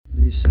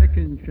the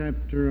second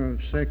chapter of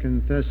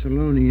 2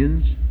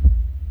 Thessalonians,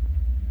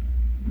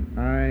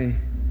 I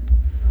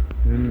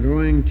am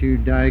going to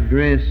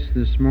digress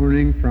this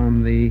morning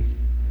from the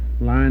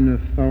line of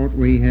thought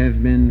we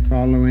have been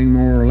following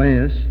more or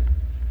less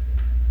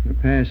the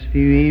past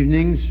few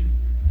evenings,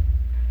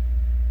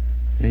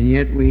 and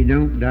yet we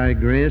don't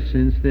digress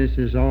since this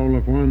is all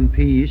of one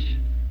piece.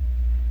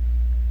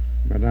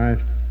 But I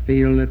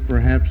feel that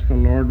perhaps the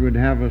Lord would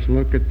have us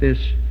look at this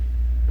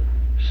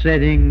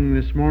setting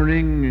this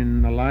morning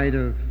in the light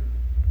of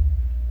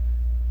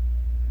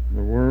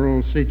the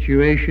world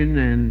situation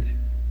and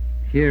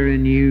hear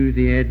in you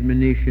the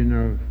admonition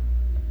of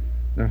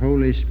the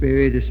Holy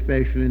Spirit,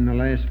 especially in the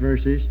last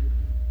verses.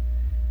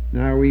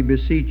 Now we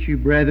beseech you,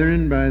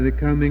 brethren, by the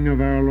coming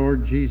of our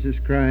Lord Jesus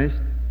Christ,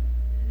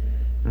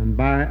 and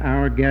by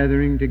our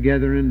gathering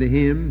together unto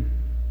him,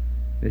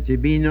 that ye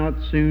be not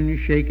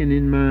soon shaken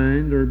in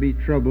mind, or be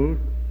troubled,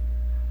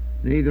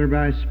 neither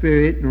by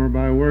spirit, nor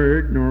by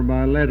word, nor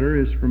by letter,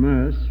 as from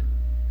us,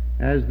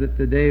 as that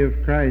the day of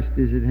Christ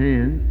is at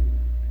hand.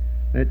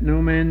 Let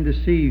no man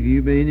deceive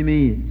you by any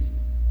means.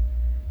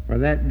 For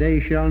that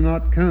day shall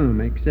not come,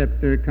 except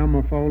there come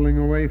a falling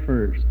away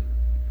first,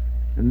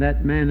 and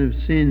that man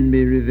of sin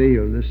be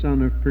revealed, the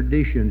son of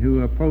perdition,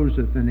 who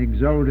opposeth and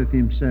exalteth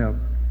himself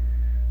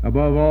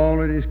above all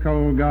that is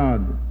called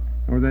God,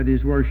 or that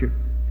is worshipped,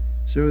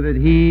 so that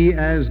he,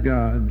 as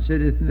God,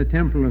 sitteth in the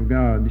temple of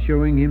God,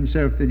 showing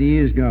himself that he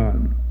is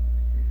God.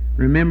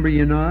 Remember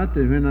ye not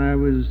that when I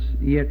was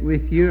yet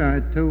with you, I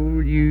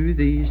told you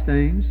these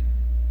things?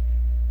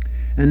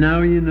 And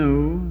now you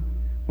know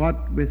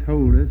what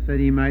withholdeth, that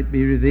he might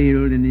be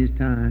revealed in his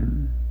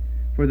time.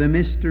 For the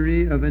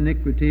mystery of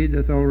iniquity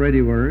doth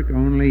already work,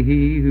 only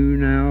he who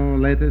now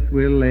letteth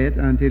will let,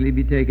 until he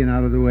be taken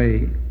out of the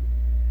way.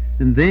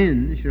 And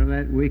then shall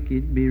that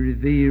wicked be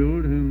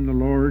revealed, whom the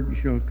Lord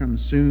shall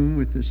consume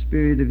with the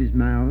spirit of his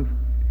mouth,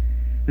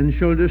 and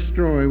shall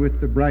destroy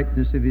with the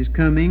brightness of his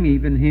coming,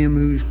 even him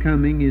whose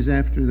coming is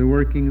after the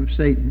working of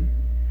Satan,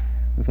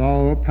 with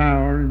all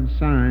power and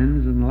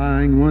signs and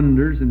lying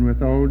wonders, and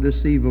with all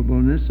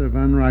deceivableness of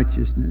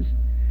unrighteousness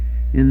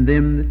in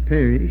them that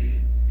perish,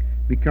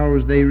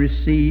 because they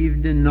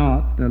received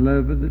not the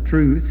love of the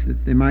truth,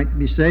 that they might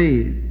be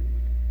saved.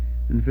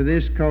 And for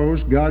this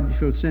cause God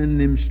shall send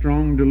them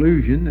strong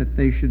delusion, that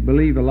they should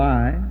believe a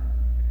lie,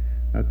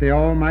 that they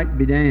all might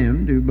be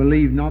damned, who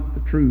believed not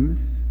the truth,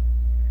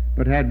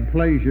 but had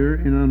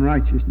pleasure in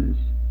unrighteousness.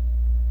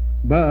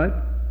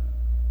 But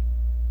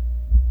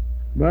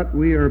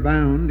we are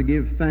bound to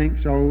give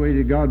thanks always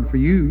to God for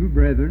you,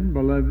 brethren,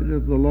 beloved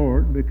of the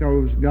Lord,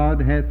 because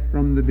God hath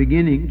from the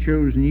beginning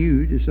chosen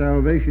you to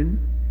salvation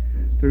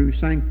through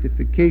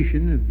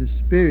sanctification of the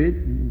Spirit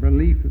and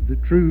belief of the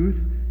truth,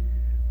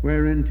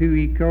 whereunto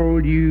he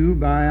called you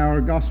by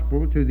our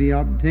gospel to the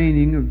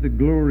obtaining of the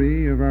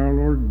glory of our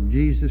Lord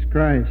Jesus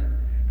Christ.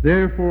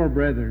 Therefore,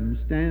 brethren,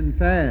 stand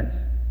fast,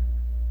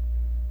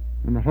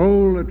 and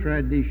hold the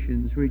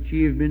traditions which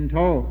ye have been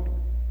taught,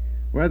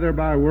 whether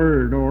by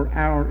word or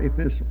our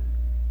epistle.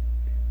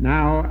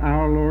 Now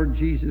our Lord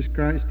Jesus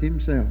Christ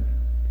himself,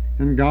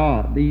 and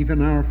God,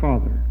 even our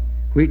Father,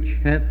 which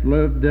hath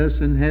loved us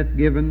and hath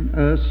given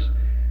us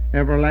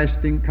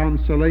everlasting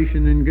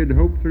consolation and good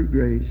hope through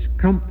grace,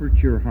 comfort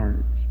your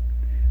hearts,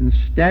 and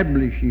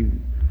establish you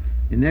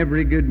in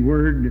every good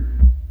word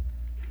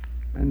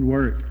and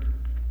work.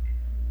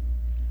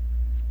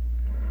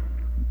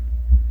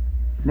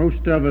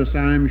 Most of us,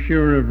 I'm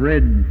sure, have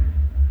read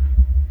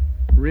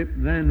Rip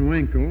Van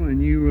Winkle,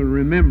 and you will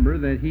remember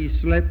that he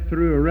slept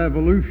through a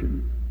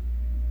revolution.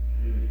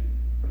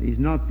 He's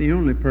not the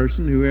only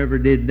person who ever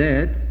did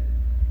that.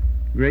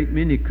 A great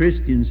many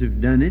Christians have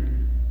done it.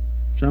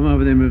 Some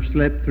of them have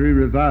slept through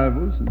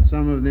revivals, and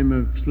some of them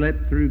have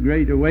slept through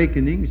great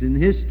awakenings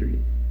in history.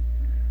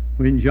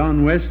 When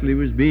John Wesley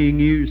was being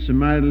used so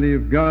mightily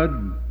of God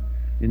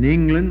in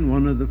England,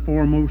 one of the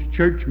foremost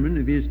churchmen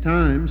of his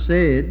time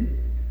said,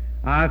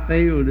 I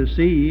fail to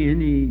see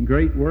any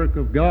great work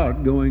of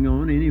God going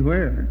on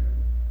anywhere.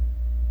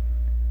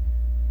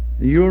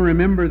 You'll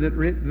remember that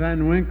Rip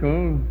Van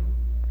Winkle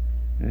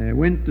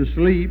went to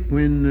sleep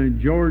when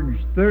George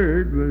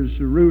III was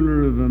the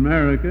ruler of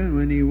America, and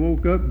when he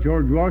woke up,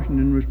 George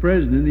Washington was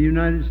president of the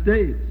United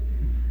States.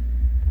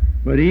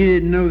 But he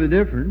didn't know the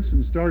difference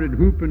and started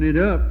whooping it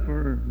up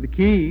for the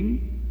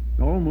king.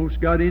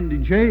 Almost got into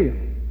jail.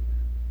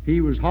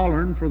 He was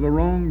hollering for the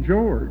wrong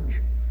George.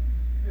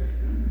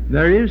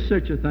 There is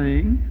such a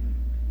thing,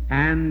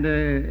 and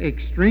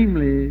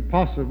extremely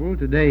possible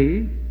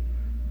today.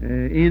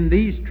 In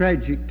these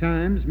tragic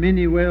times,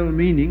 many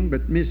well-meaning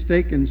but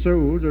mistaken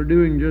souls are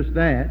doing just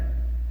that,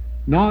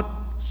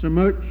 not so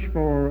much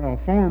for a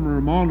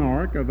former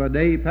monarch of a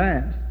day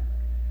past,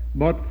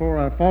 but for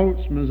a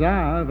false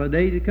Messiah of a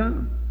day to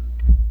come.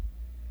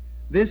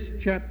 This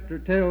chapter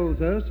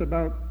tells us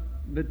about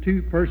the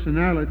two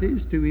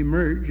personalities to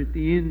emerge at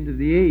the end of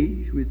the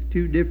age with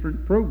two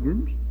different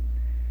programs.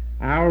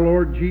 Our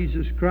Lord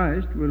Jesus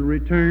Christ will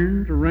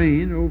return to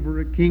reign over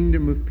a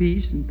kingdom of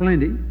peace and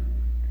plenty,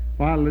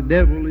 while the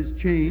devil is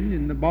chained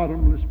in the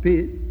bottomless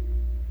pit.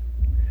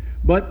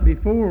 But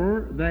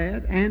before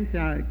that,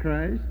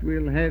 Antichrist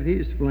will have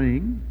his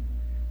fling.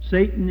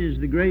 Satan is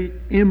the great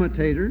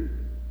imitator.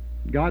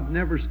 God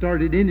never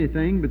started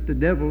anything, but the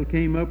devil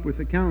came up with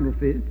a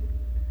counterfeit.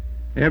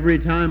 Every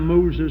time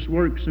Moses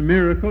works a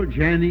miracle,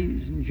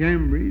 Jannes and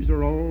Jambres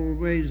are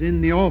always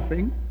in the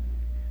offing.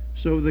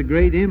 So the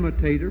great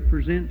imitator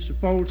presents a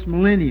false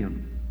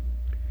millennium.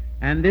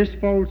 And this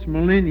false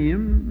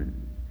millennium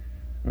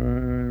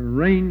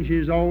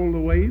ranges all the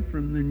way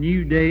from the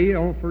new day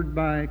offered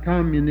by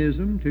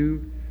communism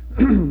to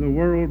the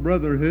world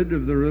brotherhood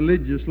of the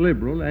religious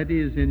liberal. That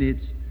is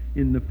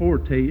in the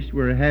foretaste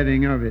we're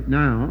having of it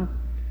now.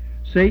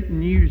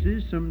 Satan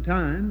uses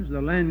sometimes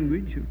the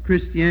language of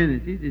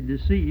Christianity to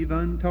deceive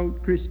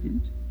untaught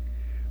Christians.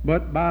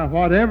 But by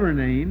whatever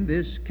name,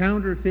 this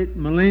counterfeit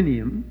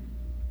millennium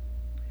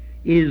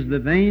is the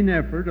vain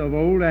effort of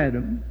old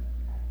Adam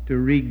to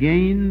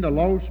regain the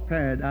lost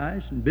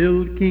paradise and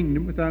build a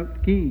kingdom without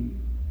the king.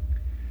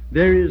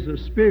 There is a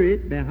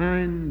spirit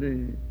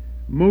behind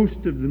most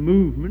of the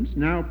movements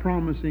now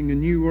promising a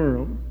new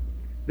world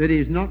that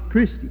is not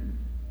Christian,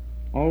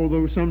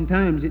 although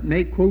sometimes it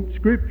may quote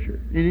Scripture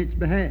in its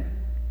behalf.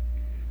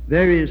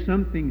 There is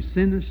something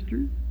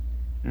sinister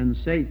and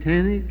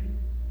satanic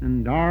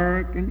and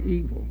dark and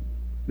evil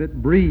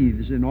that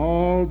breathes in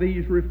all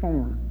these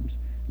reforms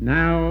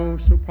now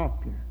so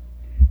popular.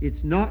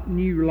 It's not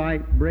new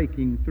light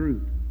breaking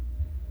through.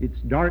 It's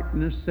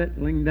darkness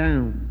settling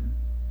down.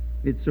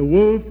 It's a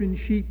wolf in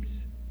sheep's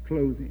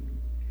clothing.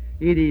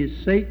 It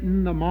is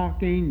Satan, the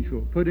mock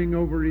angel, putting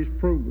over his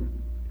program.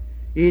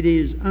 It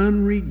is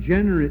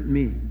unregenerate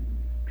men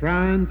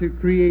trying to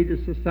create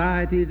a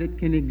society that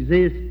can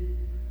exist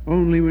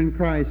only when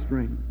Christ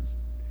reigns.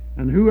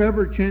 And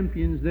whoever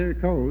champions their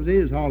cause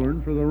is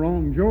hollering for the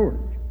wrong George.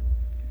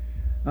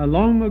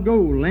 Long ago,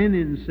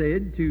 Lenin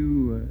said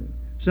to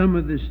some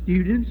of the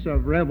students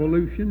of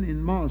revolution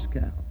in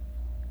Moscow,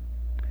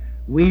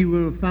 "We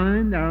will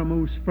find our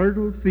most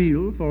fertile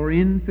field for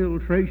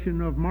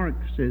infiltration of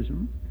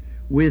Marxism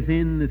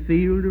within the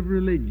field of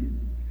religion,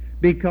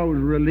 because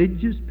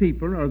religious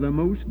people are the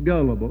most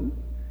gullible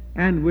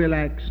and will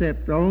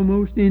accept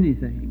almost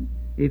anything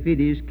if it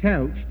is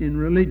couched in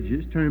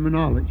religious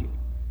terminology."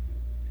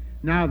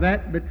 Now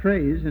that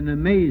betrays an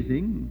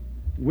amazing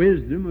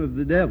wisdom of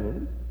the devil,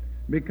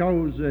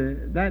 because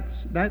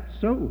that's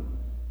so.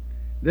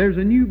 There's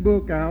a new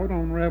book out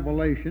on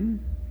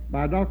Revelation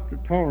by Dr.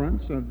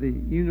 Torrance of the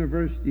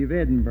University of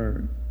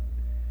Edinburgh.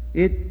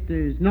 It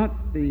is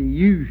not the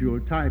usual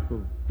type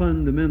of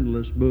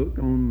fundamentalist book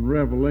on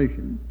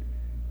Revelation,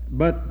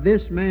 but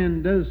this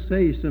man does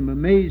say some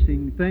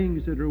amazing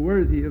things that are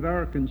worthy of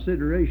our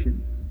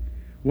consideration.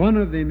 One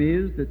of them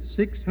is that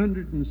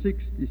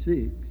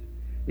 666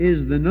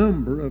 is the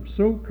number of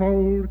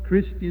so-called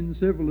Christian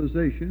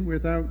civilization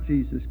without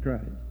Jesus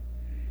Christ.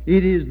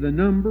 It is the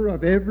number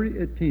of every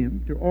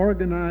attempt to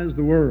organize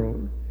the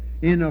world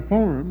in a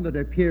form that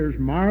appears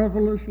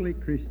marvelously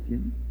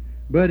Christian,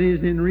 but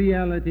is in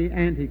reality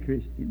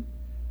anti-Christian.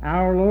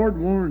 Our Lord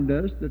warned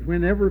us that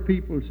whenever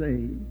people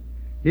say,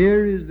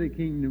 "Here is the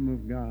kingdom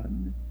of God,"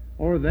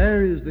 or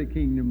 "There is the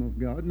kingdom of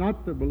God,"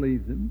 not to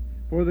believe them,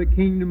 for the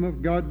kingdom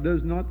of God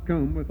does not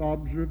come with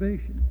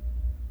observation.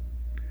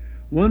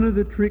 One of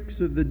the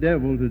tricks of the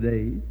devil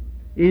today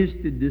is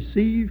to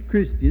deceive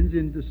Christians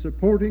into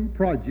supporting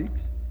projects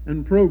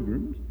and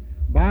programs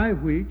by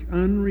which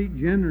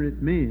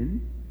unregenerate men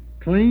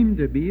claim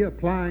to be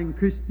applying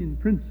Christian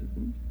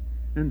principles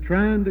and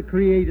trying to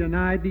create an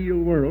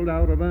ideal world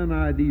out of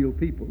unideal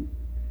people.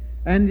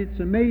 And it's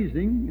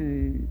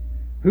amazing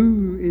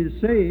who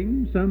is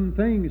saying some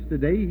things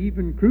today.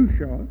 Even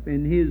Khrushchev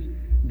in his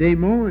Des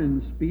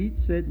Moines speech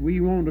said, "We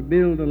want to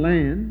build a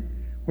land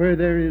where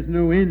there is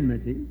no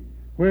enmity,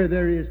 where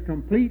there is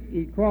complete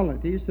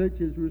equality such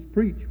as was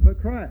preached by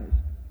Christ."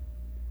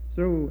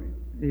 So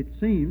it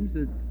seems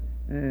that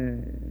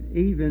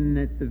even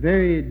at the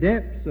very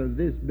depths of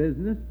this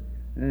business,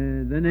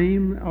 the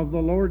name of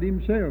the Lord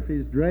himself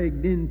is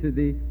dragged into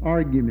the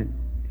argument.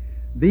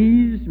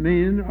 These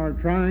men are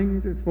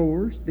trying to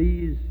force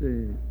these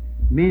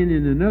men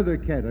in another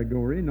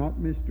category,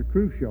 not Mr.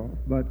 Khrushchev,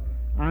 but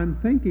I'm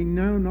thinking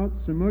now not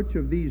so much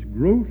of these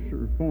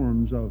grosser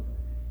forms of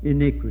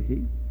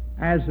iniquity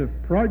as of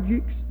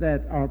projects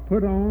that are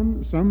put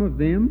on, some of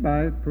them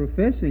by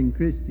professing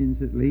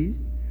Christians at least,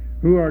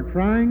 who are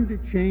trying to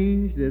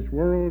change this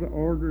world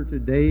order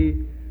today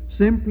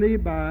simply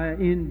by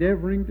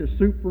endeavoring to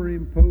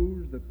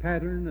superimpose the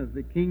pattern of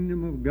the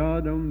kingdom of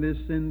God on this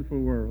sinful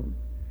world.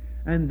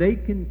 And they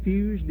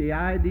confuse the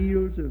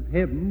ideals of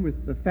heaven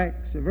with the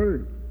facts of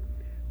earth.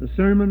 The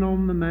Sermon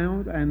on the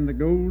Mount and the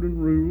Golden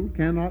Rule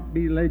cannot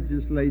be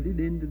legislated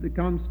into the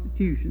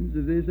constitutions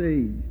of this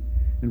age.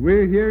 And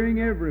we're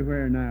hearing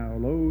everywhere now,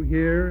 lo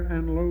here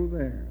and lo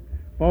there,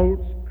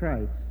 false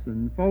Christs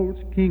and false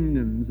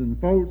kingdoms and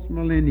false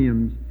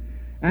millenniums.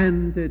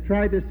 And to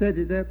try to set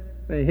it up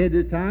ahead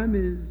of time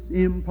is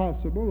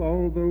impossible,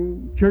 although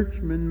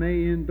churchmen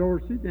may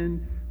endorse it and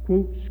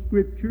quote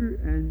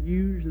Scripture and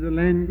use the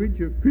language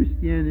of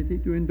Christianity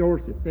to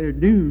endorse it. They're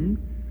doomed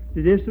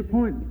to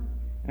disappointment.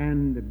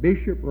 And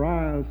Bishop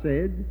Ryle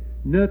said,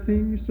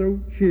 nothing so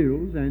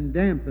chills and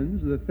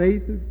dampens the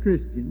faith of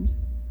Christians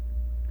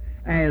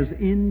as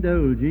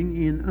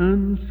indulging in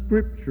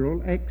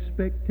unscriptural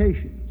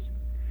expectations.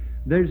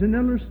 There's an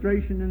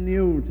illustration in the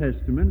Old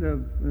Testament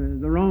of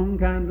the wrong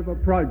kind of a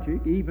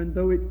project, even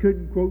though it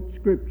could quote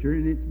Scripture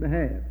in its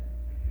behalf.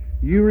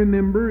 You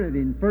remember that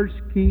in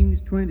 1 Kings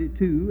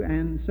 22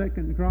 and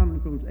 2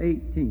 Chronicles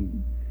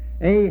 18,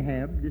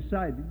 Ahab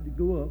decided to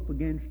go up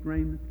against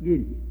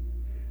Ramoth-Gilead.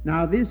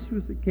 Now this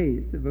was the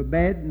case of a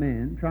bad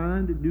man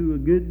trying to do a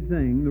good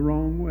thing the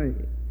wrong way.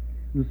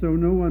 And so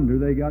no wonder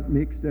they got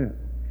mixed up.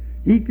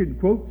 He could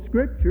quote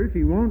Scripture if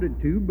he wanted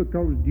to,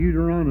 because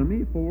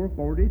Deuteronomy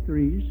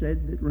 4:43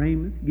 said that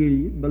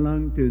Ramoth-Gilead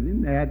belonged to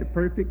them. They had a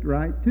perfect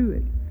right to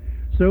it.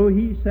 So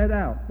he set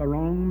out, the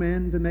wrong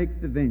man, to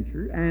make the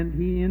venture, and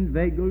he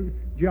inveigled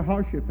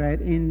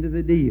Jehoshaphat into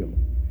the deal.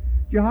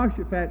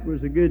 Jehoshaphat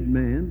was a good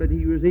man, but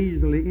he was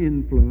easily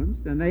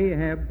influenced, and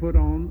Ahab put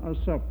on a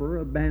supper,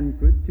 a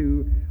banquet,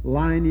 to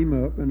line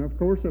him up. And of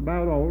course,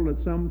 about all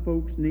that some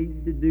folks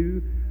need to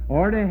do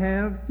or to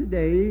have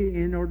today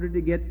in order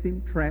to get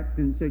them trapped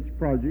in such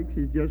projects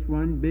is just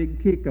one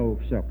big kick-off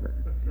supper.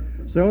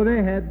 So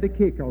they had the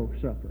kick-off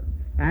supper,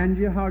 and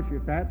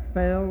Jehoshaphat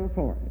fell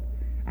for it.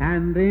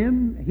 And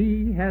then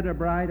he had a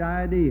bright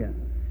idea.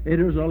 It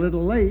was a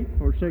little late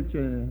for such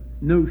a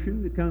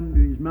notion to come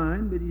to his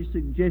mind, but he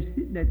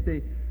suggested that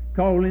they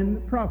call in the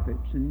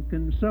prophets and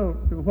consult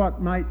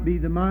what might be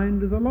the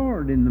mind of the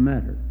Lord in the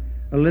matter.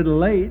 A little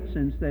late,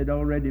 since they'd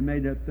already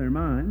made up their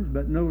minds,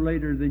 but no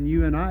later than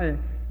you and I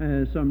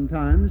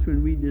sometimes,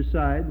 when we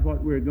decide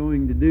what we're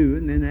going to do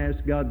and then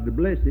ask God to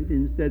bless it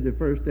instead of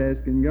first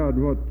asking God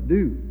what to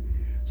do.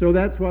 So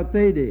that's what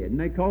they did. And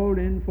they called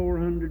in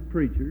 400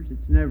 preachers.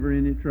 It's never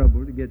any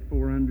trouble to get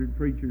 400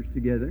 preachers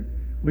together.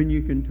 When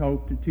you can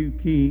talk to 2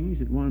 kings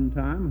at one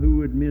time, who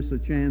would miss a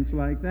chance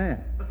like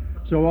that?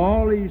 So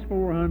all these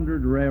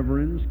 400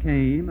 reverends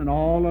came, and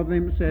all of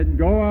them said,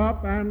 "Go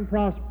up and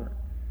prosper."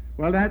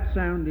 Well, that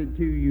sounded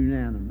too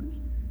unanimous,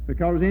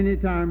 because any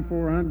time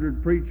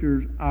 400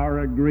 preachers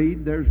are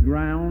agreed, there's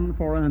ground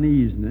for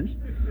uneasiness.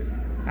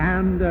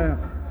 And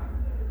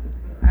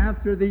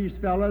after these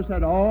fellows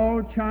had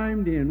all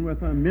chimed in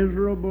with a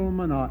miserable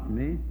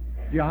monotony,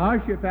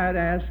 Jehoshaphat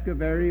asked a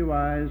very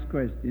wise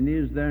question.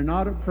 Is there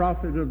not a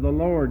prophet of the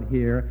Lord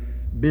here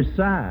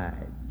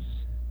besides?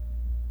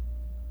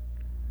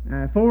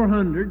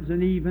 400's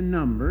an even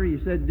number. He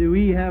said, do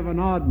we have an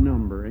odd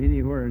number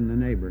anywhere in the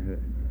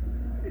neighborhood?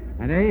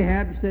 And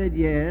Ahab said,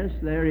 yes,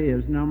 there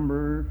is,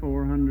 number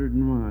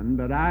 401,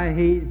 but I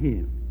hate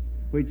him,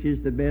 which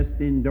is the best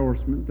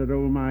endorsement that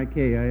old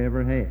Micaiah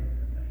ever had.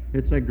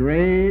 It's a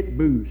great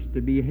boost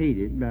to be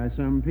hated by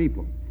some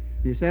people.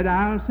 He said,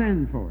 I'll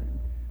send for him.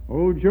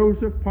 Old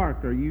Joseph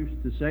Parker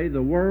used to say,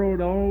 the world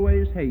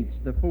always hates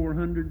the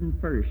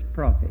 401st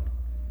prophet.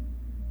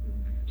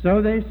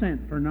 So they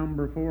sent for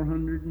number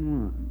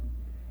 401.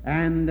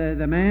 And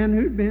the man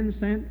who'd been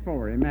sent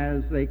for him,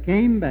 as they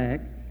came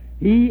back,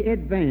 he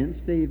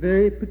advanced a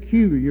very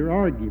peculiar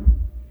argument.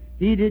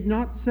 He did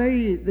not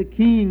say the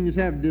kings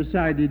have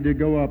decided to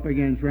go up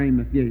against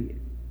Ramoth-Gilead.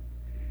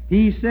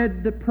 He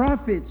said the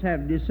prophets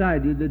have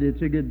decided that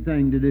it's a good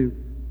thing to do.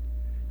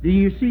 Do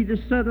you see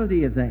the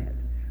subtlety of that?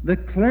 The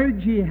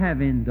clergy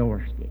have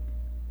endorsed it.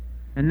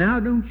 And now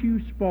don't you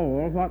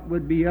spoil what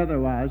would be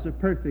otherwise a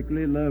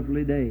perfectly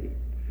lovely day.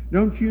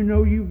 Don't you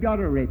know you've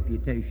got a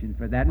reputation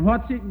for that? And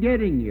what's it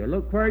getting you?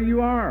 Look where you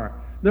are.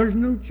 There's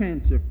no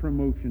chance of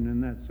promotion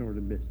in that sort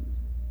of business.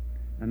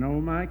 And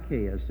old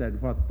Micaiah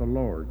said, what the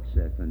Lord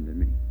saith unto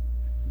me,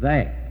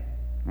 that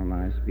will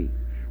I speak.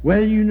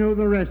 Well, you know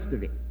the rest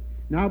of it.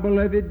 Now,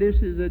 beloved, this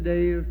is a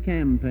day of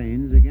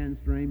campaigns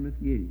against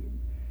Ramoth-Gilead.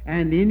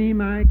 And any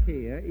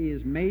Micaiah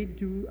is made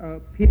to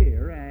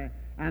appear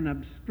an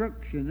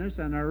obstructionist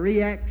and a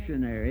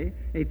reactionary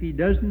if he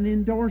doesn't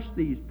endorse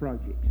these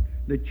projects.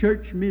 The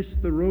church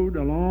missed the road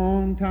a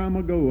long time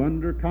ago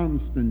under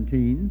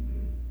Constantine.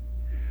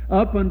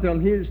 Up until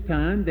his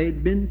time,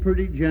 they'd been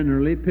pretty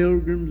generally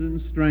pilgrims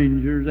and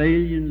strangers,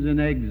 aliens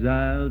and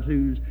exiles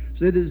whose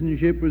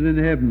citizenship was in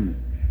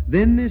heaven.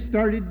 Then they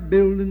started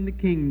building the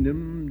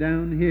kingdom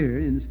down here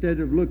instead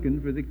of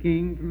looking for the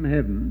king from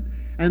heaven,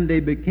 and they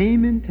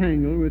became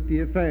entangled with the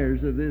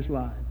affairs of this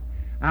life.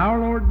 Our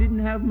Lord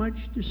didn't have much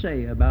to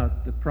say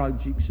about the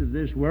projects of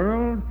this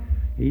world.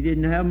 He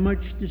didn't have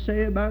much to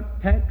say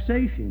about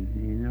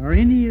taxation or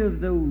any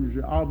of those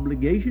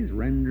obligations.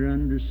 Render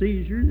unto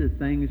Caesar the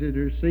things that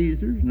are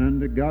Caesar's, and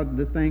unto God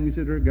the things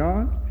that are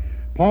God's.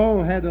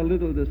 Paul had a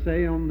little to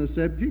say on the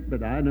subject,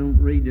 but I don't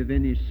read of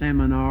any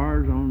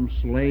seminars on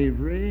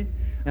slavery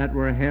that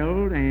were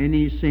held,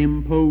 any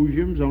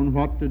symposiums on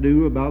what to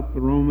do about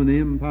the Roman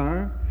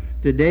Empire.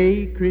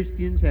 Today,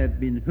 Christians have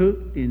been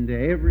hooked into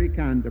every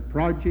kind of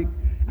project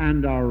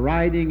and are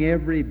riding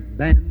every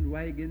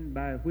bandwagon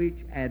by which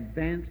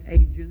advance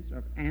agents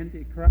of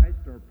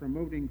Antichrist are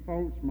promoting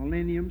false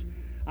millenniums.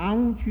 I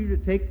want you to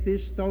take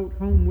this thought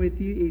home with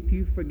you if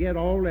you forget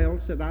all else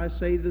that I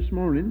say this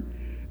morning.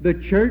 The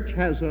church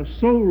has a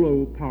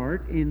solo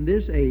part in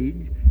this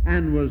age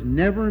and was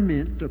never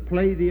meant to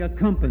play the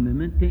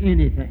accompaniment to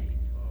anything.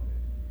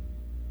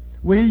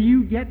 Will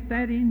you get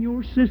that in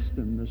your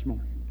system this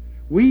morning?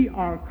 We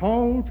are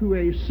called to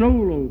a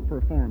solo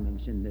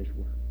performance in this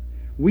work.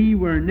 We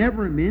were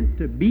never meant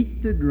to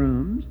beat the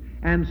drums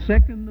and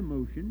second the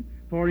motion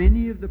for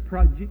any of the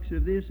projects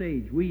of this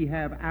age. We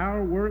have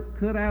our work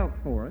cut out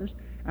for us,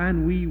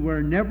 and we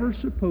were never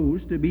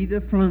supposed to be the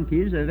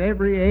flunkies of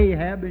every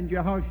Ahab and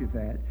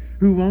Jehoshaphat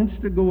who wants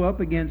to go up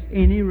against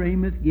any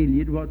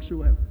Ramoth-Gilead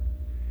whatsoever.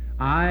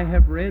 I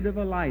have read of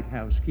a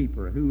lighthouse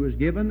keeper who was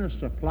given a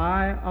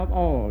supply of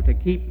oil to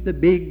keep the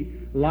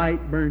big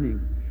light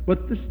burning.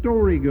 But the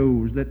story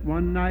goes that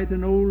one night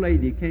an old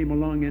lady came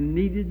along and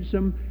needed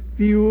some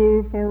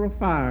fuel for a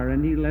fire,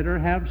 and he let her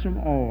have some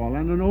oil.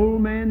 And an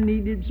old man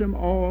needed some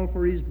oil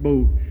for his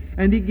boat,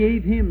 and he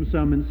gave him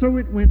some. And so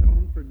it went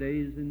on for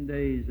days and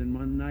days. And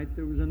one night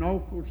there was an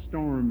awful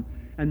storm,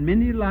 and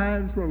many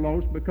lives were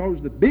lost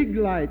because the big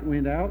light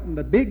went out, and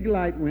the big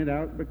light went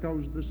out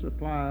because the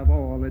supply of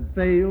oil had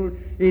failed.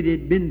 It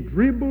had been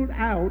dribbled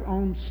out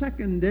on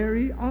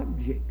secondary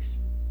objects.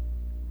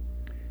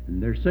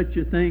 And there's such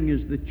a thing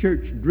as the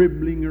church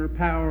dribbling her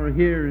power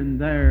here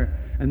and there,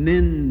 and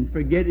then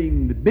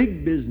forgetting the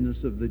big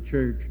business of the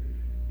church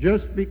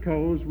just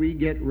because we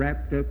get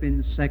wrapped up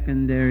in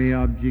secondary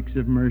objects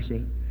of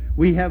mercy.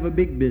 We have a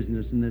big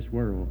business in this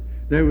world.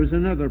 There was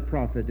another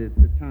prophet at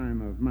the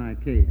time of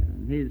Micaiah,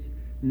 and his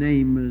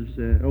name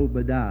was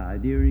Obadiah.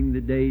 During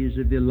the days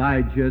of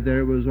Elijah,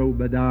 there was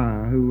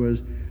Obadiah, who was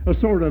a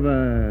sort of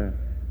a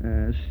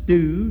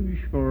stooge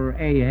for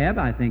Ahab.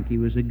 I think he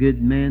was a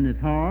good man at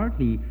heart.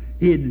 He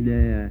hid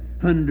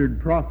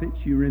 100 prophets,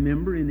 you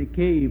remember, in a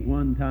cave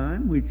one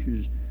time, which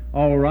is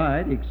all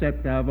right,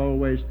 except I've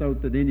always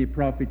thought that any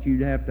prophet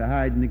you'd have to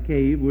hide in a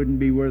cave wouldn't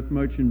be worth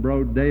much in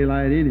broad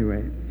daylight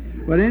anyway.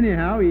 But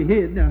anyhow, he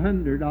hid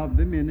 100 of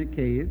them in a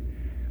cave.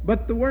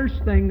 But the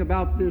worst thing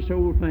about this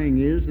whole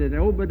thing is that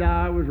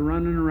Obadiah was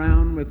running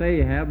around with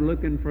Ahab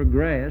looking for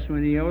grass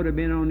when he ought to have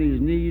been on his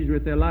knees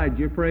with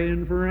Elijah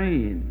praying for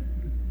rain.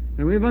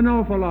 And we have an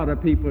awful lot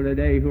of people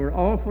today who are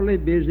awfully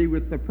busy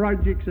with the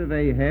projects of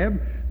Ahab.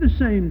 The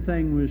same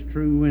thing was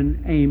true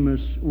when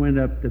Amos went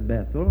up to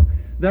Bethel.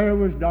 There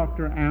was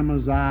Dr.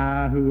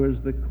 Amaziah, who was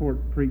the court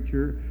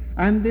preacher,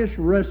 and this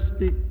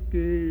rustic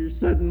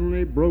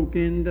suddenly broke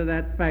into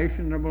that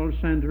fashionable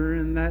center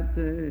in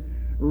that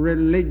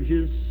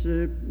religious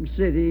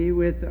city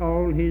with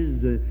all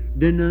his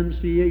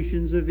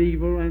denunciations of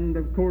evil. And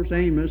of course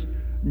Amos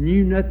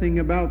knew nothing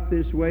about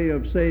this way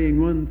of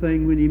saying one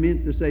thing when he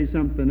meant to say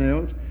something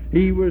else.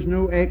 He was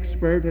no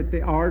expert at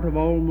the art of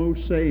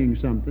almost saying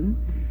something.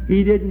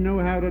 He didn't know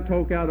how to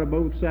talk out of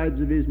both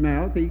sides of his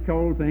mouth. He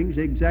called things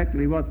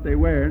exactly what they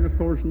were, and of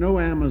course no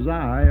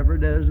Amaziah ever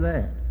does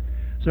that.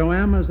 So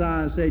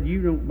Amaziah said,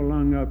 you don't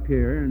belong up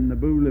here in the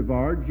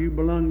boulevards, you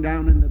belong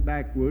down in the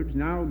backwoods.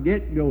 Now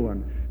get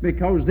going,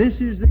 because this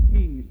is the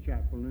king's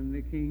chapel and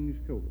the king's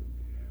court.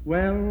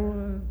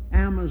 Well,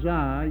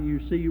 Amaziah,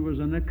 you see, was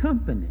an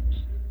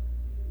accompanist.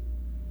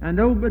 And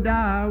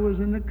Obadiah was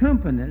an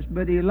accompanist,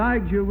 but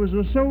Elijah was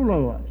a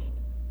soloist.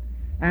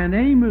 And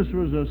Amos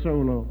was a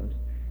soloist.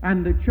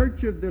 And the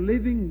Church of the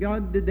Living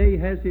God today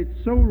has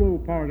its solo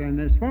part. And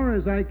as far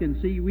as I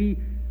can see,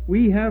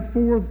 we have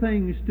 4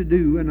 things to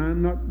do,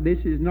 and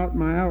this is not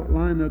my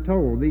outline at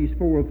all, these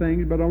 4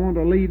 things, but I want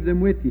to leave them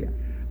with you.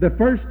 The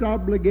first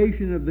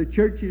obligation of the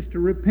church is to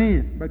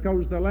repent,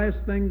 because the last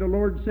thing the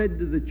Lord said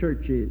to the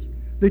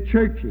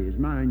churches,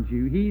 mind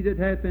you, he that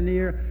hath an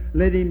ear,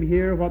 let him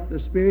hear what the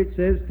Spirit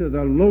says to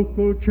the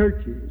local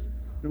churches.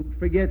 Don't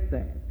forget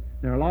that.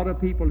 There are a lot of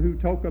people who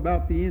talk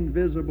about the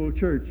invisible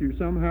church who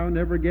somehow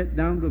never get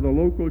down to the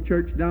local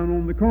church down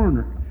on the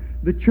corner.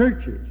 The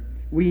churches.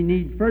 We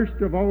need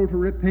first of all to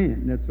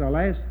repent. That's the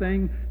last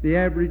thing the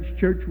average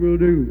church will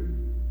do.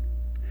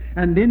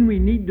 And then we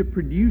need to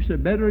produce a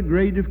better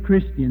grade of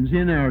Christians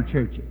in our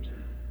churches.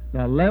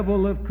 The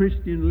level of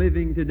Christian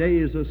living today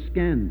is a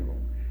scandal.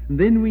 And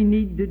then we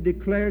need to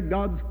declare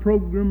God's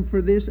program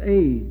for this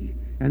age.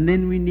 And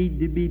then we need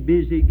to be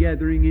busy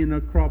gathering in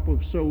a crop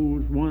of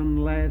souls,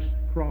 one last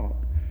crop,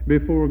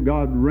 before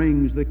God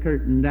rings the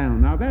curtain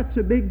down. Now that's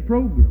a big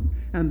program,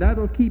 and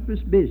that'll keep us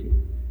busy.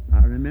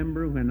 I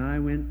remember when I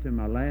went to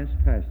my last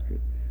pastorate,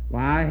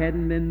 I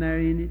hadn't been there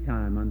any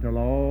time until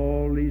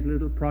all these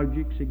little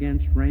projects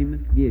against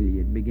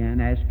Ramoth-Gilead began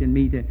asking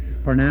me to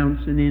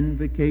pronounce an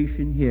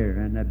invocation here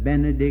and a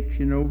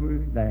benediction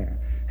over there,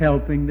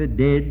 helping the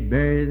dead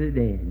bury the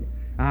dead.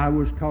 I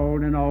was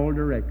called in all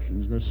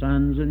directions. The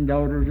sons and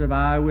daughters of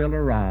I Will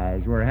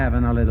Arise were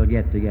having a little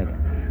get-together.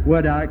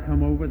 Would I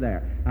come over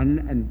there?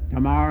 And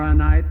tomorrow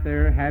night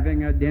they're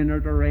having a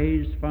dinner to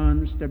raise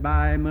funds to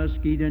buy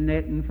mosquito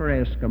netting for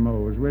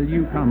Eskimos. Will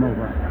you come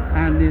over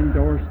and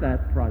endorse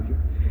that project?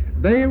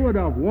 They would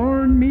have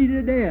worn me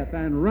to death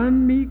and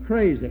run me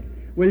crazy.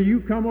 will you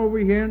come over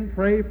here and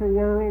pray for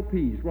world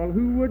peace? Well,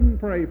 who wouldn't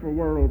pray for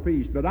world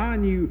peace? But I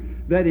knew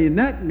that in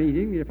that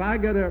meeting, if I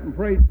got up and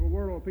prayed for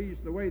world peace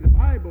the way the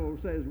Bible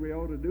says we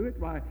ought to do it,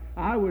 why,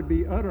 I would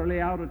be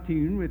utterly out of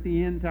tune with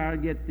the entire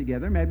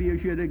get-together. Maybe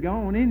I should have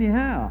gone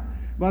anyhow.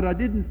 But I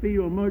didn't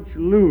feel much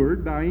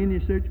lured by any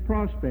such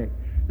prospect.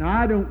 Now,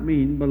 I don't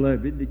mean,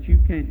 beloved, that you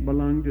can't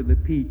belong to the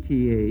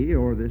PTA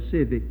or the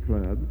Civic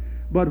Club,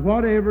 but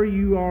whatever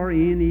you are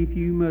in, if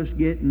you must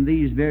get in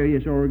these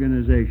various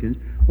organizations,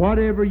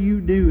 whatever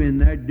you do in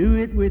there, do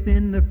it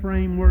within the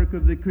framework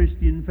of the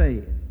Christian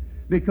faith,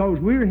 because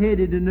we're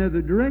headed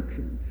another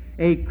direction.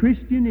 A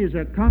Christian is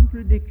a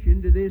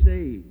contradiction to this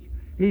age.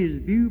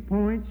 His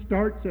viewpoint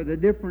starts at a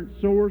different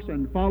source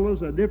and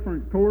follows a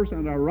different course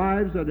and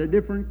arrives at a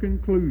different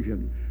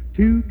conclusion.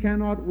 Two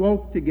cannot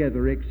walk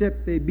together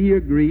except they be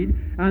agreed,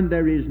 and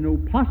there is no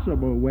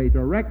possible way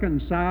to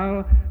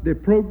reconcile the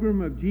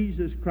program of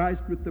Jesus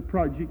Christ with the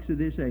projects of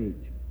this age.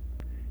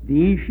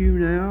 The issue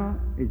now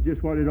is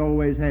just what it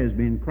always has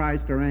been,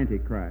 Christ or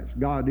Antichrist,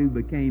 God who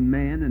became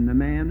man and the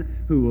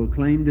man who will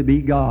claim to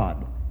be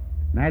God.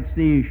 That's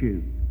the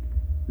issue.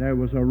 There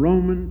was a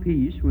Roman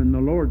peace when the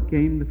Lord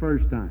came the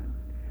first time.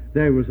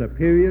 There was a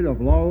period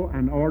of law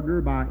and order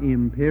by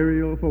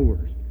imperial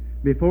force.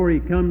 Before he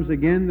comes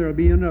again, there'll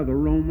be another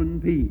Roman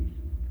peace.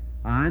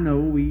 I know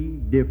we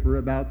differ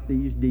about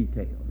these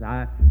details.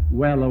 I'm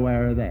well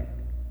aware of that.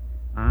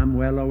 I'm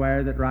well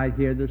aware that right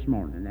here this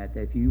morning, that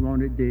if you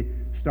wanted to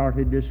start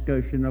a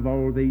discussion of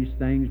all these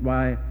things,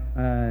 why,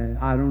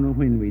 I don't know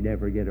when we'd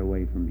ever get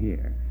away from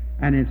here.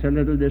 And it's a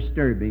little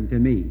disturbing to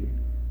me.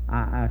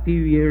 A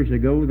few years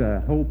ago,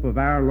 the hope of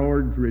our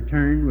Lord's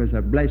return was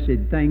a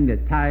blessed thing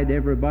that tied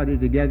everybody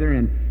together,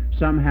 and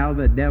somehow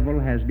the devil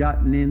has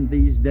gotten in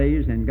these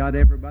days and got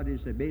everybody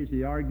so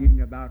busy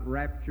arguing about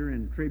rapture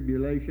and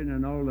tribulation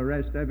and all the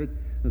rest of it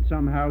that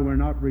somehow we're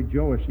not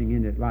rejoicing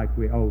in it like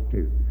we ought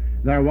to.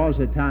 There was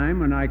a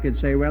time when I could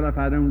say, well, if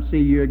I don't see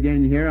you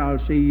again here,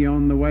 I'll see you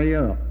on the way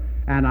up.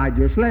 And I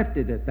just left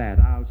it at that.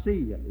 I'll see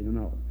you,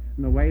 on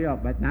the way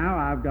up. But now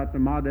I've got to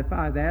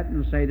modify that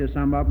and say to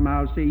some of them,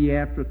 I'll see you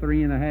after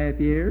 3.5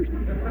 years.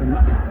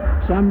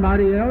 And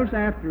somebody else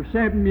after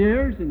 7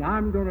 years, and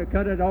I'm going to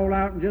cut it all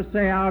out and just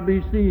say I'll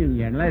be seeing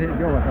you and let it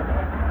go.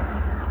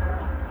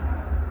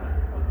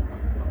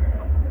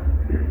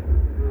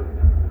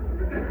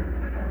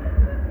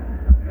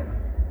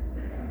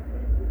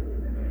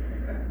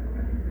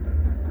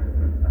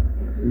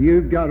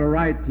 You've got a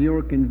right to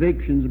your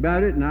convictions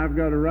about it, and I've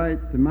got a right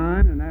to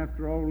mine, and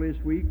after all this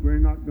week, we're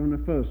not going to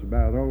fuss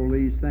about all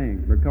these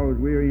things because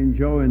we're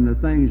enjoying the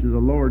things of the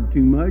Lord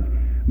too much.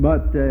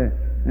 But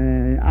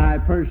I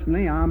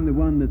personally, I'm the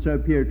one that's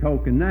up here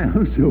talking now,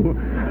 so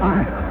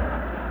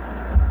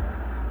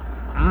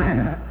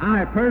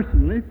I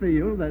personally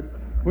feel that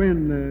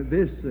when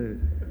this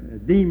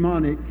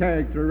demonic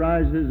character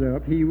rises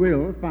up, he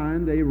will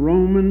find a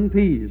Roman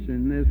peace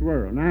in this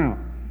world. Now,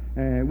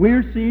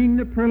 we're seeing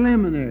the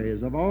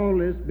preliminaries of all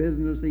this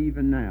business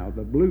even now,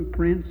 the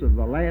blueprints of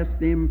the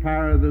last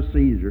empire of the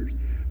Caesars,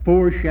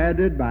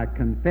 foreshadowed by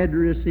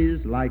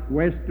confederacies like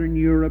Western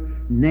Europe,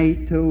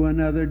 NATO, and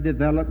other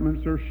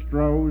developments are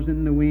straws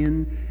in the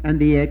wind, and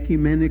the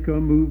ecumenical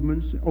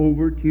movements,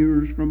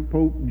 overtures from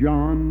Pope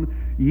John,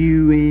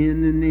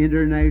 UN and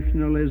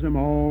internationalism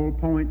all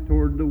point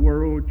toward the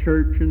world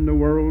church and the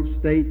world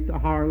state, the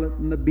harlot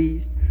and the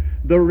beast.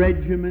 The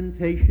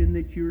regimentation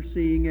that you're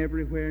seeing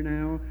everywhere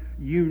now,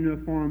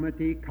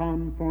 uniformity,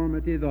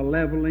 conformity, the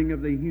leveling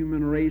of the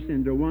human race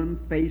into one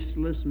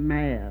faceless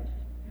mass,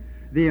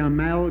 the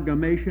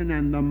amalgamation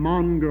and the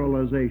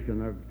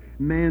mongrelization of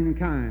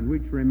mankind,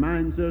 which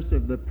reminds us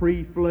of the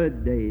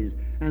pre-flood days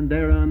and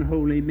their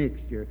unholy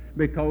mixture.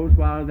 Because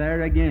while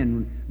there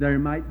again there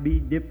might be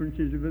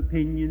differences of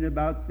opinion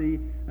about the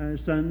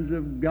sons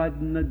of God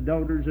and the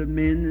daughters of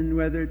men, and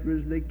whether it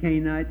was the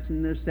Cainites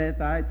and the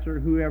Sethites or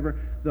whoever,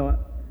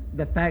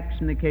 the facts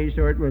in the case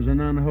are it was an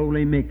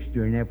unholy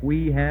mixture. And if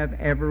we have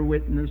ever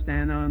witnessed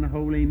an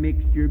unholy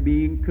mixture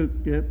being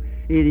cooked up,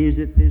 it is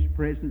at this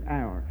present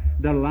hour.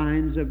 The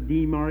lines of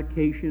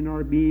demarcation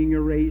are being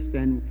erased,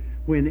 and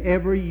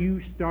whenever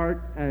you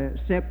start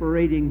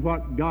separating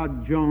what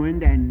God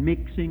joined and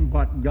mixing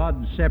what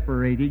God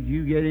separated,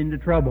 you get into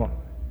trouble.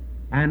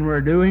 And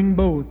we're doing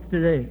both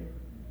today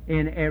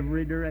in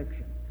every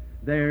direction.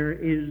 There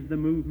is the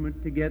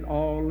movement to get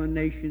all the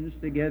nations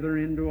together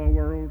into a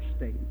world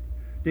state,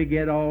 to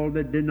get all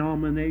the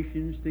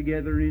denominations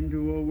together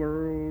into a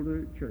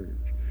world church,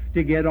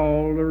 to get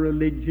all the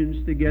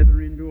religions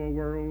together into a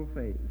world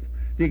faith,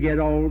 to get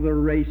all the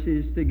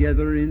races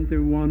together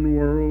into one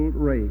world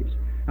race.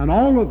 And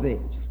all of this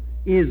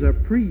is a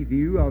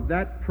preview of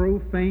that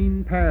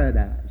profane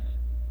paradise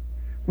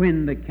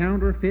when the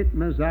counterfeit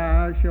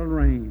Messiah shall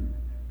reign,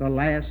 the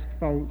last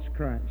false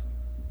Christ.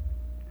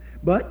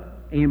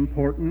 But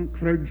important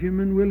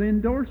clergymen will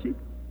endorse it,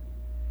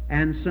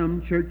 and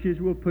some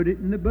churches will put it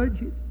in the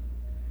budget,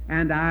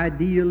 and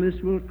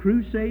idealists will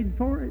crusade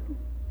for it,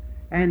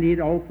 and it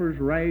offers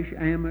rash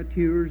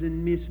amateurs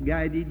and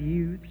misguided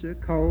youths a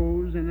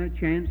cause and a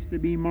chance to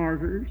be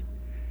martyrs.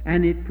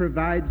 And it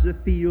provides a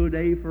field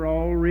day for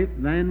all Rip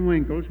Van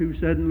Winkles who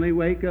suddenly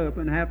wake up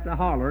and have to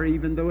holler,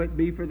 even though it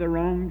be for the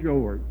wrong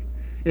George.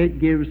 It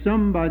gives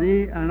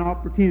somebody an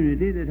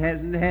opportunity that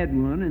hasn't had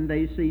one, and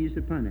they seize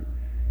upon it.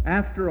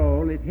 After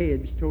all, it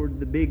heads toward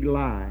the big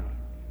lie.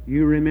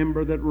 You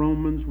remember that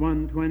Romans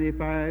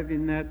 1:25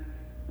 in that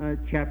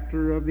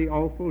chapter of the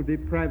awful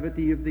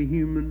depravity of the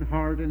human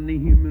heart and the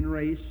human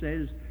race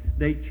says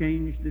they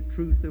changed the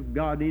truth of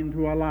God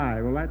into a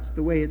lie. Well, that's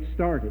the way it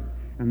started.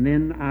 And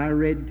then I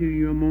read to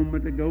you a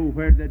moment ago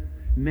where that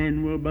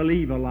men will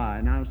believe a lie.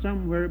 Now,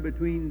 somewhere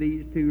between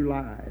these two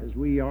lies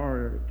we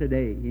are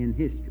today in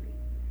history.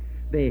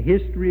 The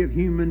history of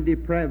human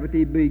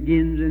depravity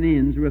begins and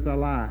ends with a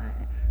lie,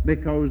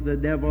 because the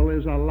devil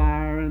is a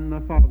liar and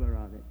the father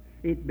of it.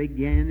 It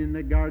began in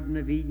the Garden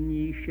of Eden,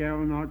 ye shall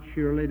not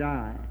surely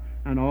die.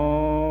 And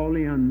all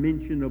the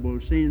unmentionable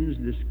sins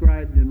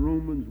described in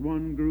Romans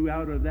 1 grew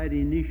out of that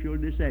initial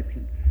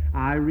deception.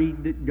 I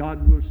read that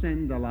God will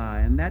send a lie,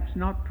 and that's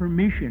not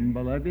permission,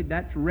 beloved,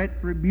 that's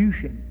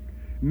retribution.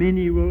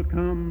 Many will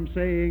come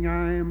saying,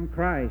 I am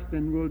Christ,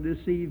 and will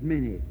deceive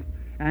many.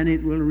 And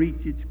it will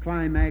reach its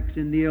climax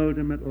in the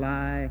ultimate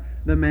lie,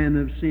 the man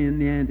of sin,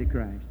 the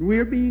Antichrist.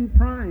 We're being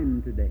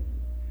primed today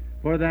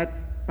for that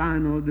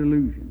final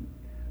delusion.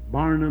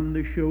 Barnum,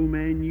 the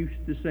showman,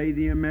 used to say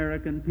the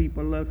American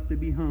people love to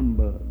be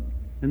humbugged,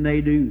 and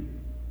they do.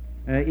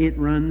 It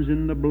runs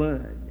in the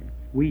blood.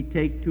 We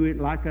take to it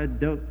like a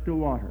duck to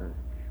water.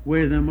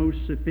 We're the most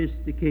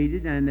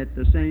sophisticated and at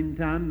the same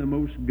time the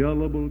most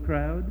gullible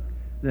crowd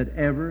that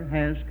ever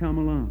has come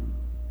along.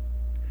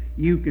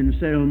 You can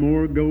sell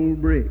more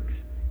gold bricks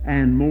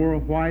and more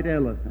white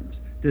elephants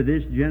to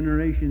this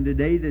generation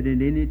today than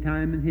at any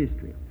time in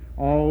history.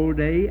 All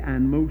day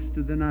and most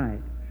of the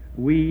night.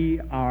 We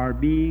are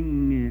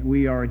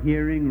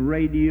hearing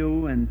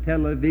radio and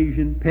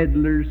television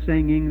peddlers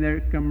singing their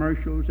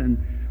commercials and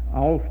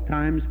oft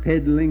times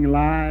peddling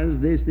lies.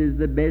 This is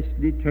the best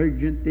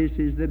detergent. This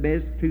is the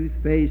best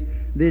toothpaste.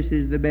 This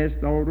is the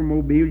best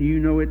automobile. You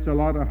know it's a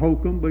lot of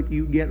hokum, but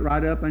you get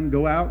right up and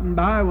go out and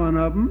buy one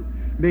of them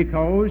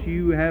because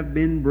you have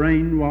been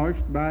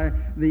brainwashed by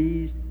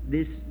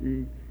this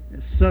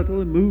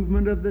subtle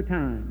movement of the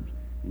times.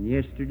 And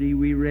yesterday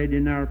we read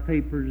in our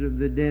papers of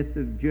the death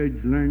of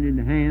Judge Learned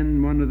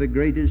Hand, one of the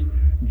greatest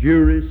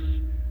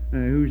jurists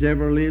who's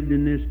ever lived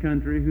in this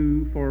country,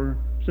 who for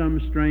some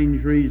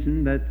strange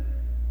reason that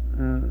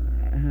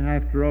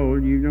after all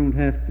you don't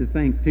have to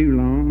think too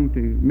long to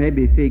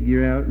maybe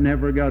figure out,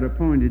 never got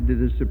appointed to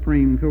the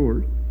Supreme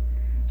Court,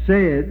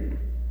 said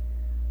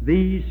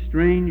these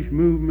strange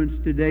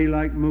movements today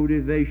like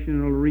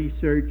motivational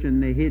research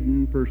and the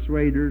hidden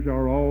persuaders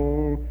are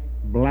all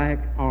black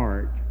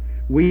art.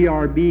 We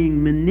are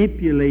being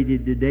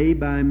manipulated today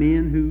by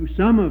men who,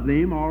 some of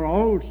them, are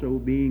also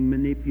being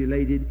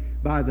manipulated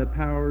by the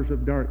powers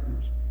of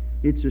darkness.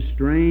 It's a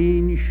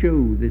strange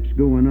show that's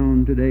going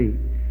on today.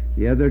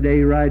 The other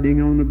day,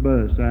 riding on a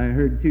bus, I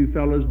heard two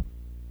fellows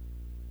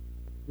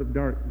of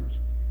darkness.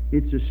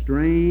 It's a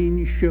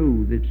strange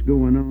show that's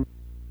going on.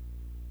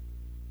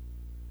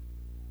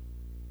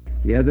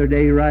 The other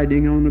day,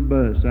 riding on a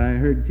bus, I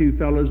heard two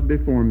fellows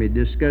before me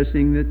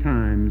discussing the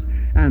times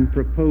and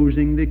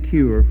proposing the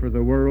cure for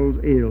the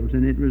world's ills,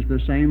 and it was the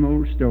same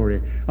old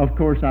story. Of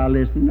course, I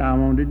listened. I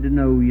wanted to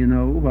know,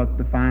 what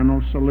the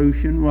final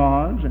solution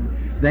was,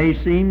 and they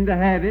seemed to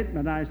have it,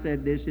 but I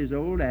said, this is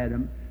old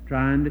Adam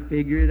trying to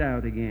figure it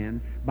out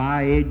again.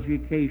 By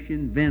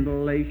education,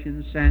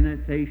 ventilation,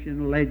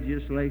 sanitation,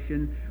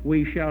 legislation,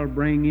 we shall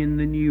bring in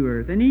the new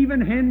earth. And even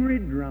Henry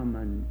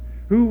Drummond,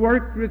 who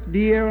worked with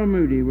D.L.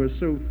 Moody, was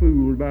so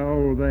fooled by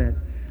all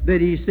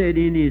that he said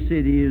any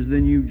city is the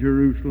New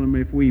Jerusalem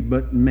if we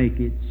but make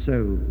it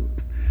so.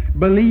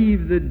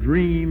 Believe the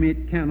dream,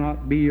 it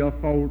cannot be a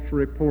false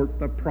report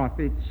the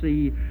prophets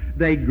see.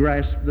 They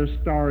grasp the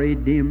starry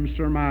dim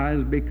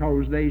surmise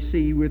because they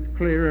see with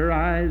clearer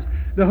eyes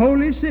the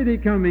holy city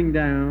coming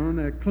down,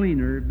 a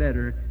cleaner,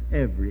 better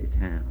every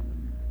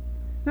town.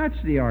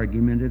 That's the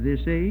argument of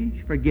this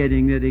age,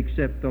 forgetting that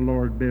except the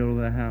Lord build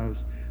the house,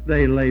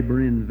 they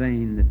labor in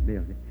vain that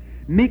build it.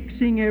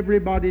 Mixing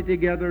everybody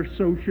together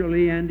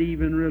socially and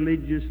even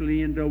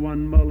religiously into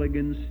one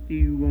mulligan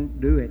stew won't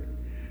do it.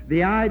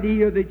 The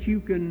idea that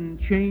you can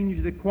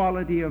change the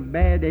quality of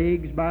bad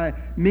eggs by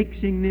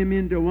mixing them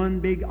into one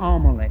big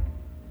omelette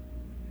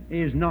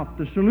is not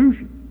the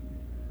solution.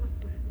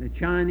 The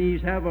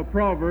Chinese have a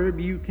proverb,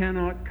 you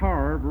cannot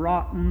carve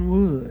rotten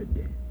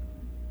wood.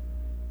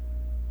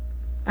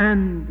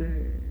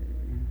 And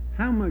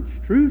how much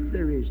truth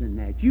there is in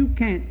that. You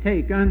can't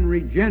take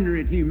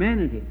unregenerate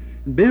humanity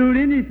and build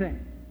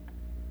anything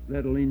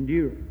that'll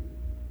endure.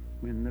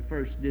 When the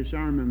first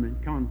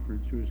disarmament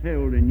conference was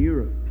held in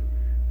Europe,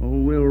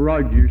 old Will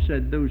Rogers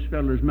said those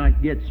fellows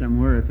might get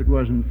somewhere if it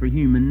wasn't for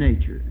human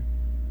nature.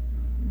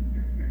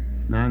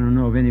 And I don't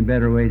know of any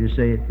better way to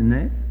say it than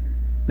that.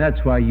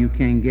 That's why you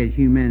can't get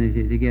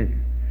humanity together.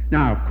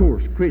 Now, of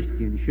course,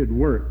 Christians should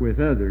work with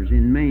others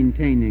in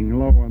maintaining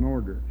law and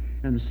order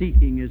and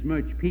seeking as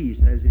much peace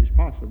as is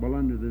possible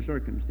under the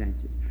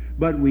circumstances.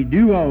 But we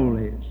do all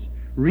this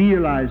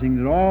realizing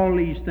that all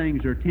these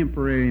things are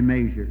temporary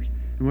measures,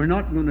 and we're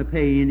not going to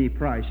pay any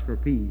price for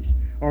peace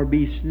or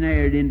be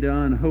snared into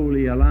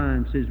unholy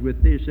alliances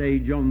with this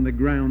age on the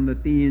ground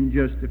that the end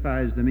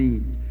justifies the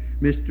means.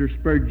 Mr.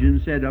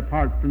 Spurgeon said,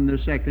 apart from the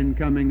second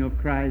coming of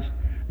Christ,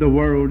 the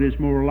world is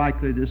more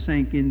likely to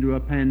sink into a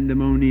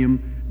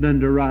pandemonium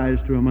than to rise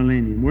to a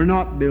millennium. We're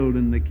not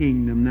building the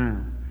kingdom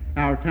now.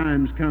 Our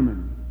time's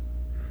coming.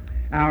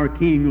 Our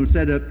King will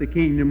set up the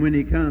kingdom when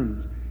He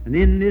comes. And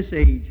in this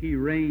age He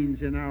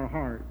reigns in our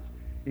hearts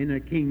in a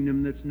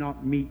kingdom that's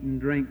not meat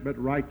and drink, but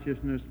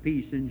righteousness,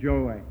 peace, and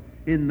joy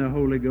in the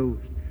Holy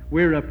Ghost.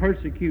 We're a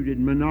persecuted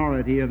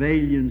minority of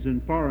aliens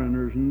and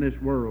foreigners in this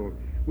world.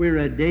 We're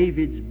a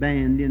David's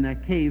band in a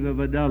cave of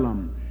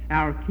Adullam.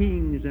 Our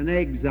King's an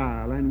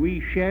exile, and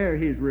we share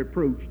his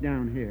reproach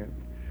down here.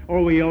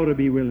 Or we ought to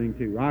be willing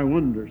to. I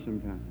wonder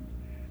sometimes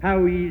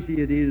how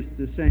easy it is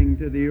to sing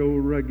to the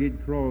old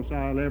rugged cross,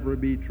 I'll ever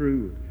be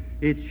true.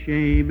 Its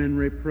shame and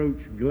reproach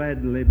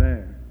gladly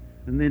bear,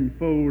 and then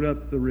fold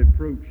up the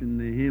reproach in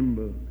the hymn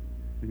book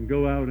and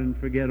go out and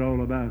forget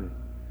all about it.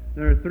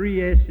 There are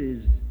 3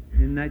 S's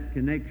in that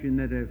connection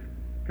that have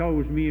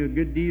caused me a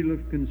good deal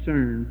of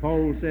concern.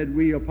 Paul said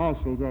we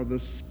apostles are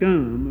the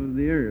scum of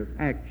the earth,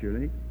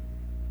 actually.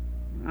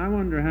 I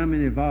wonder how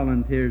many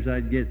volunteers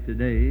I'd get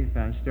today if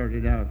I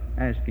started out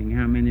asking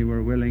how many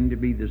were willing to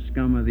be the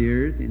scum of the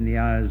earth in the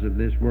eyes of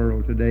this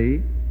world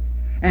today.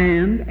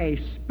 And a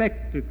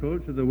spectacle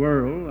to the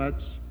world,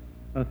 that's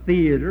a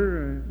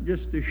theater,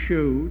 just a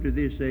show to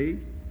this age.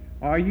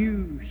 Are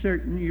you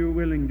certain you're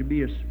willing to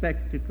be a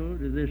spectacle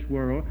to this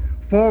world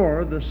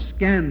for the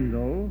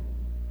scandal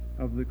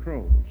of the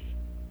cross?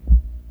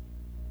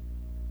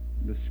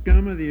 The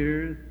scum of the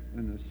earth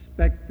and a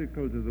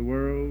spectacle to the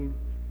world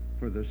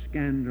for the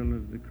scandal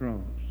of the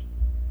cross.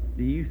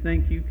 Do you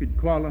think you could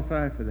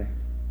qualify for that?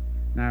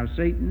 Now,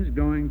 Satan's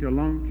going to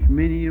launch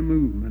many a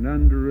movement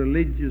under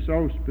religious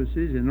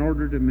auspices in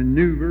order to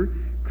maneuver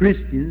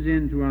Christians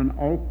into an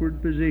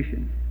awkward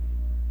position.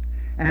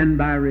 And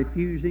by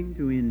refusing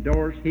to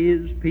endorse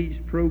his peace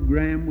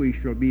program, we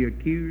shall be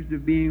accused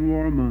of being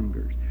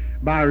warmongers.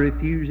 By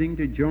refusing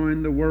to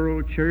join the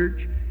world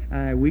church,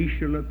 we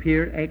shall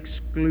appear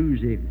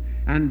exclusive.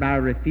 And by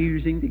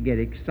refusing to get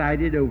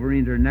excited over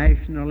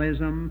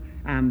internationalism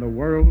and the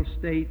world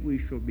state,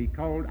 we shall be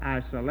called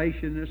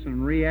isolationists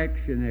and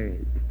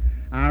reactionaries.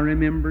 I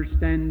remember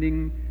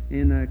standing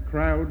in a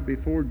crowd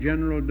before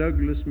General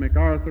Douglas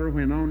MacArthur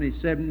when on his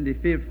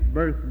 75th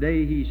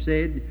birthday he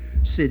said,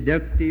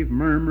 seductive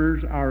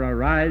murmurs are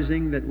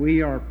arising that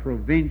we are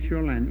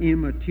provincial and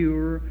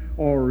immature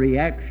or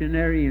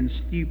reactionary and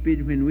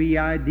stupid when we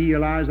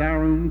idealize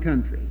our own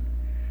country,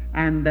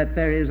 and that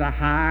there is a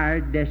higher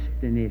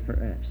destiny for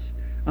us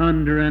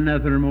under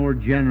another more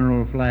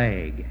general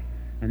flag.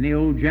 And the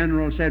old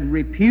general said,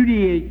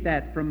 repudiate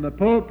that from the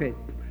pulpit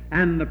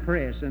and the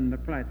press and the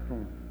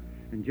platform.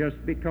 And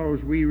just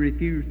because we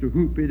refuse to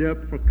hoop it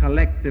up for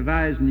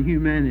collectivizing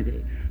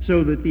humanity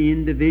so that the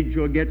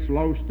individual gets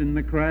lost in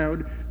the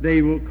crowd,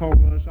 they will call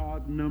us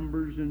odd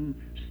numbers and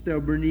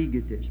stubborn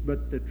egotists.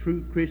 But the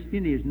true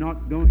Christian is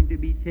not going to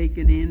be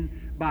taken in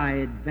by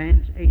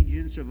advance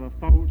agents of a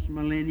false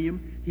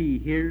millennium. He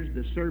hears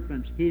the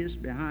serpent's hiss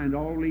behind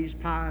all these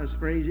pious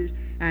phrases,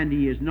 and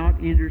he is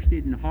not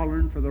interested in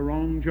hollering for the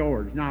wrong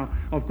George. Now,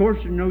 of course,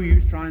 there's no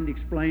use trying to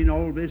explain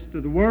all this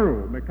to the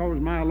world, because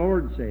my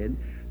Lord said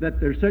that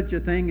there's such a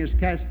thing as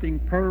casting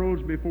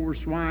pearls before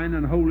swine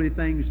and holy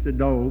things to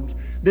dogs.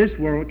 This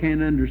world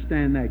can't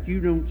understand that. You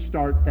don't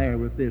start there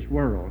with this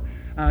world.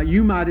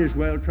 You might as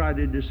well try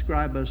to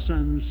describe a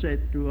sunset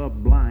to a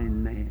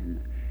blind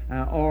man,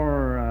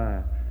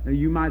 or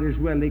you might as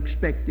well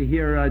expect to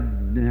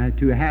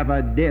have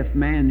a deaf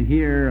man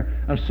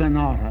hear a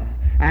sonata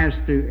as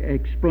to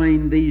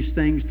explain these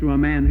things to a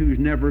man who's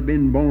never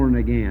been born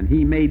again.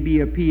 He may be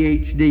a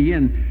PhD,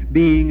 and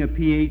being a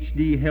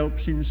PhD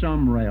helps in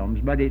some realms,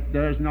 but it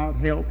does not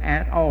help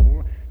at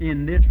all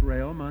in this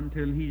realm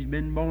until he's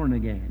been born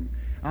again.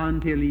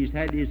 Until he's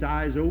had his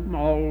eyes open,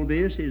 all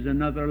this is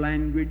another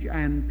language,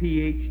 and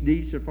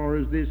PhD, so far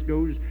as this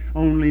goes,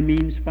 only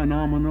means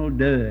phenomenal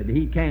dud.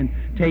 He can't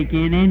take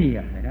in any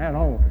of it at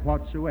all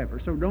whatsoever.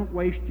 So don't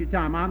waste your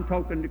time. I'm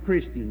talking to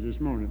Christians this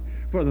morning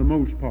for the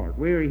most part.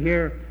 We're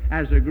here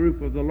as a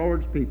group of the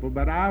Lord's people,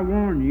 but I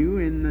warn you,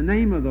 in the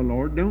name of the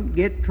Lord, don't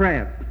get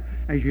trapped.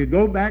 As you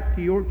go back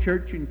to your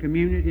church and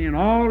community and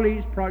all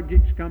these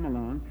projects come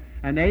along,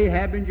 and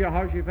Ahab and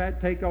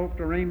Jehoshaphat take off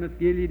to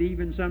Ramoth-Gilead,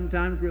 even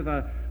sometimes with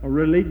a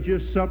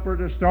religious supper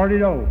to start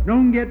it off.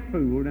 Don't get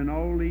fooled in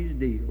all these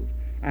deals.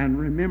 And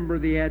remember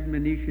the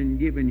admonition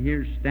given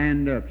here,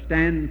 stand up,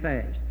 stand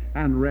fast,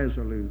 and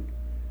resolute.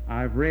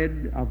 I've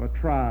read of a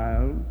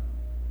trial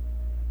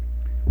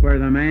where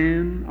the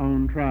man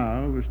on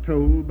trial was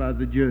told by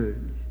the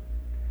judge,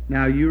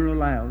 now you're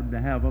allowed to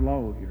have a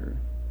lawyer.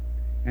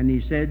 And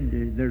he said,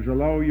 there's a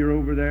lawyer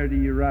over there to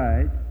your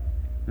right,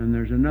 and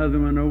there's another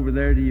one over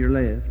there to your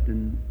left,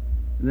 and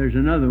There's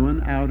another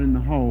one out in the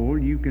hall.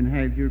 You can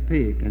have your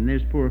pick. And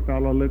this poor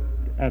fellow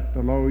looked at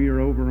the lawyer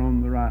over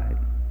on the right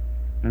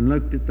and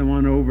looked at the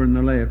one over on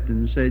the left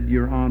and said,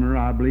 Your Honor,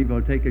 I believe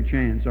I'll take a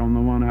chance on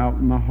the one out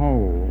in the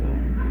hall.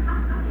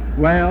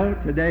 Well,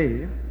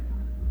 today,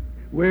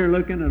 we're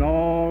looking at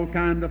all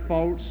kind of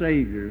false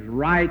saviors,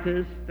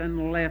 rightist and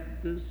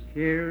leftist,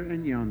 here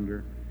and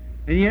yonder.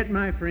 And yet,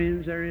 my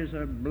friends, there is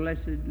a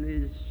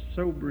blessedly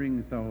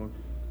sobering thought,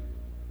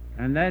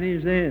 and that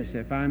is this,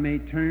 if I may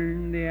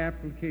turn the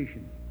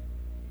application.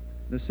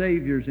 The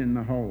Savior's in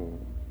the hole,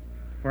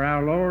 for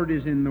our Lord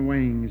is in the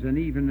wings and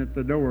even at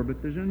the door,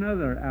 but there's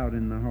another out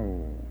in the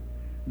hole.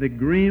 The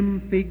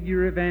grim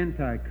figure of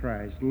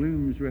Antichrist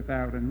looms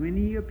without, and when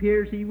he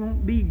appears, he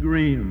won't be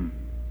grim.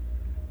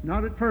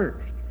 Not at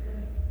first.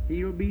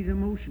 He'll be the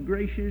most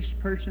gracious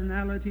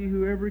personality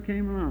who ever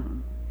came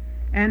along.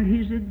 And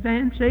his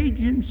advance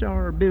agents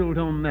are built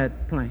on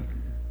that plan.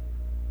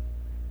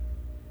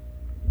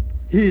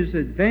 His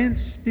advance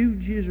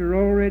stooges are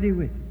already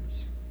with us,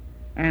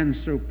 and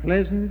so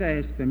pleasant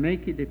as to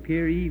make it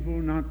appear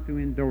evil not to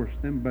endorse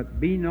them,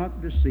 but be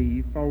not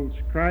deceived. False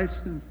Christs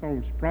and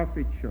false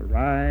prophets shall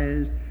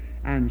rise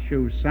and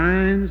show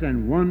signs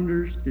and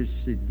wonders to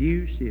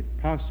seduce, if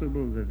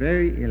possible, the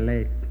very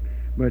elect.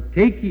 But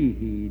take ye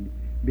heed,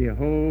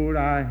 behold,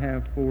 I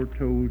have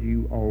foretold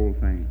you all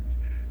things.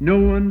 No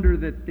wonder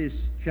that this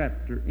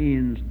chapter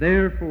ends,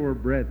 Therefore,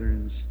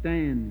 brethren,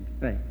 stand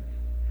fast,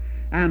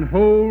 and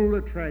hold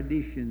the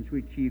traditions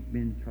which you've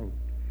been taught,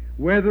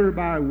 whether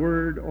by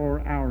word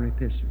or our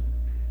epistle.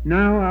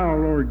 Now our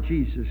Lord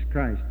Jesus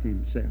Christ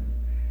himself,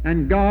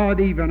 and God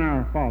even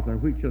our Father,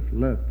 which hath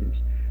loved us,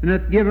 and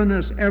hath given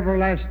us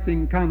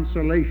everlasting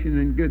consolation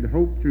and good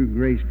hope through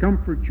grace,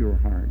 comfort your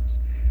hearts,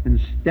 and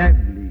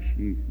establish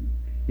you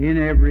in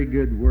every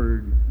good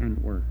word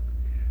and work.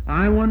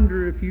 I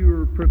wonder if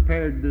you are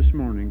prepared this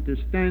morning to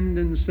stand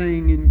and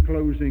sing in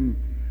closing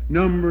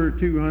number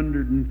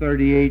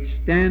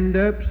 238, Stand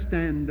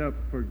up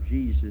for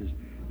Jesus,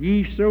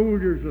 ye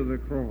soldiers of the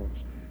cross.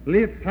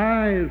 Lift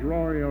high his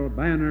royal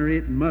banner,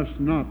 it must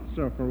not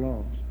suffer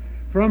loss.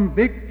 From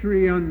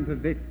victory unto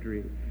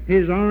victory,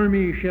 his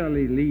army shall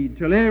he lead,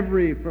 till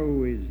every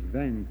foe is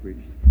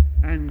vanquished,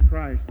 and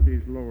Christ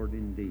is Lord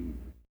indeed.